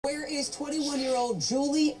is 21-year-old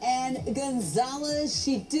Julie Ann Gonzalez.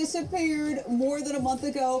 She disappeared more than a month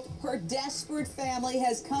ago. Her desperate family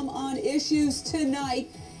has come on Issues tonight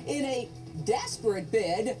in a desperate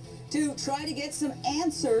bid to try to get some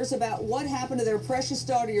answers about what happened to their precious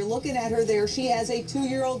daughter. You're looking at her there. She has a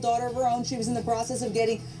 2-year-old daughter of her own. She was in the process of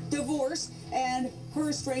getting divorced, and her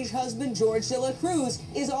estranged husband, George de la Cruz,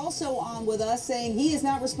 is also on with us, saying he is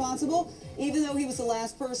not responsible, even though he was the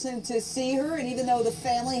last person to see her, and even though the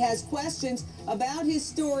family has questions about his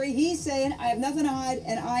story, he's saying, I have nothing to hide,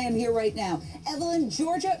 and I am here right now. Evelyn,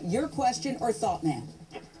 Georgia, your question or thought, ma'am?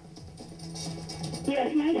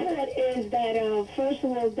 Yes, my thought is that, first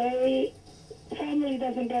of all, family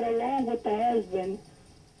doesn't get along with the husband,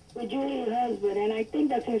 with Julie's husband, and I think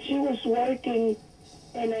that since she was working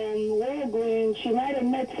in Walgreens, she might have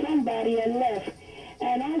met somebody and left.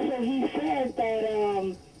 And also, he said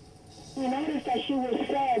that he noticed that she was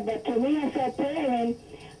sad, but to me as a parent,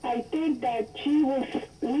 I think that she was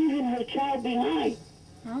leaving her child behind.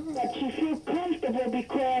 But she felt comfortable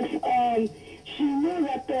because she knew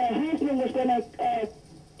that the husband was going to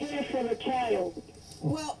care for the child.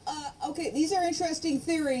 Well, okay, these are interesting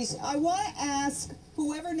theories. I want to ask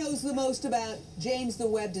whoever knows the most about James the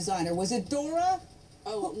web designer. Was it Dora?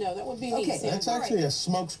 Oh, no, that would be me, Okay, Sandra. That's actually a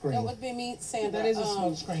smokescreen. That would be me, Sandra. That is a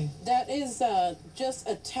smoke screen. That is just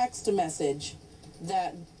a text message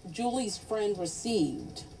that Julie's friend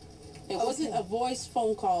received. It wasn't a voice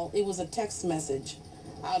phone call. It was a text message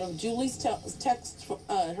out of Julie's text,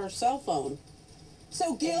 her cell phone.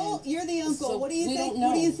 So, Gil, you're the uncle. So what do you we think? don't know.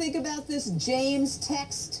 What do you think about this James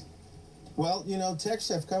text? Well, you know, texts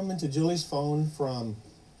have come into Julie's phone from,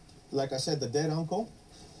 like I said, the dead uncle,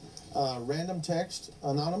 random text,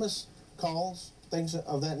 anonymous calls, things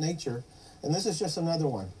of that nature. And this is just another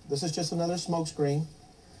one. This is just another smokescreen.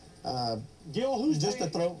 Gil,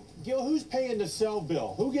 who's paying the cell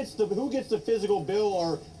bill? Who gets the physical bill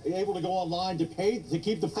or able to go online to pay to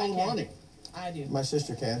keep the phone running? I do. My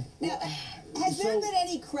sister can. Now, has there been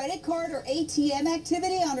any credit card or ATM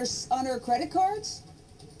activity on her credit cards?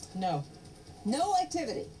 No. No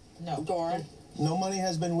activity. No. Dora? No money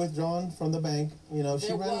has been withdrawn from the bank. You know, she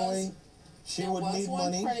There ran was- away. She would need money. There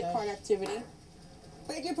was one credit card activity.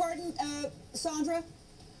 Beg your pardon, Sandra?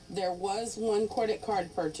 There was one credit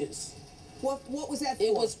card purchase. What was that for?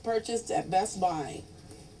 It was purchased at Best Buy.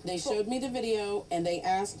 They showed me the video, and they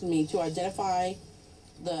asked me to identify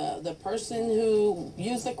the person who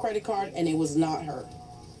used the credit card, and it was not her.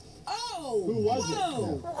 Oh! Who was it?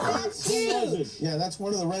 Whoa! That's Who huge! was it? Yeah, that's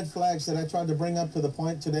one of the red flags that I tried to bring up to the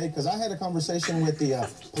point today, because I had a conversation with the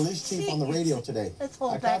police chief on the radio today.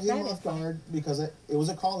 I caught him off guard because it was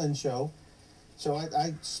a call-in show. So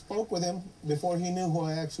I spoke with him before he knew who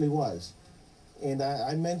I actually was. And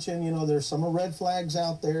I mentioned, you know, there's some red flags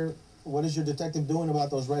out there. What is your detective doing about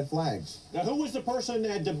those red flags? Now, who was the person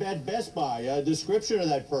at Best Buy? A description of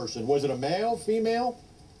that person. Was it a male, female?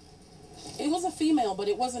 It was a female, but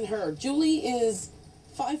it wasn't her. Julie is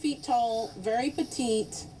 5 feet tall, very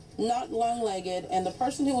petite, not long-legged, and the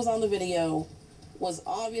person who was on the video was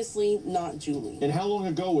obviously not Julie. And how long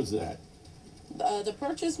ago was that? The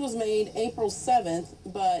purchase was made April 7th,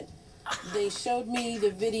 but they showed me the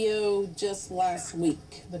video just last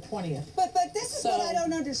week. The 20th. But this is what I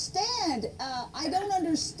don't understand. I don't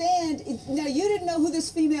understand. Now, you didn't know who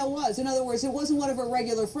this female was. In other words, it wasn't one of her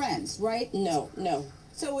regular friends, right? No.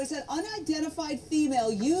 So it's an unidentified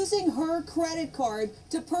female using her credit card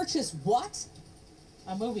to purchase what?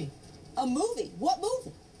 A movie. A movie. What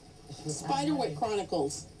movie? Spiderwick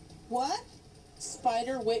Chronicles. What?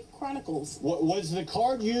 Spiderwick Chronicles. Was the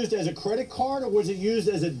card used as a credit card or was it used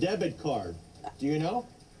as a debit card? Do you know?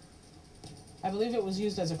 I believe it was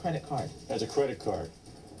used as a credit card. As a credit card.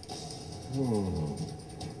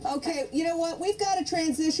 Okay, you know what? We've got to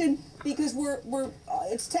transition because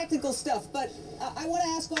it's technical stuff. But I want to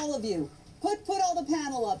ask all of you. Put all the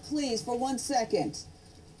panel up, please, for 1 second.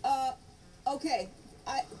 Okay.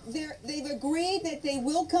 They've agreed that they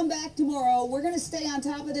will come back tomorrow. We're going to stay on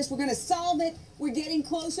top of this. We're going to solve it. We're getting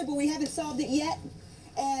closer, but we haven't solved it yet.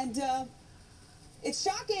 And it's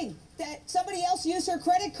shocking that somebody else used her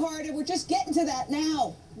credit card, and we're just getting to that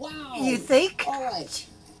now. Wow. You think? All right.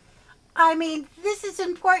 I mean, this is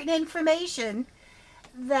important information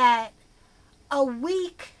that a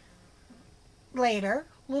week later,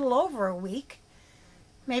 a little over a week,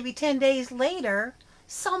 maybe 10 days later,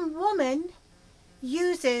 some woman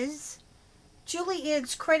uses Julie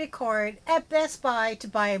Ann's credit card at Best Buy to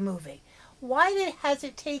buy a movie. Why has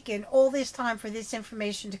it taken all this time for this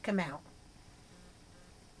information to come out?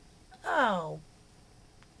 Oh,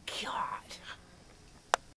 God.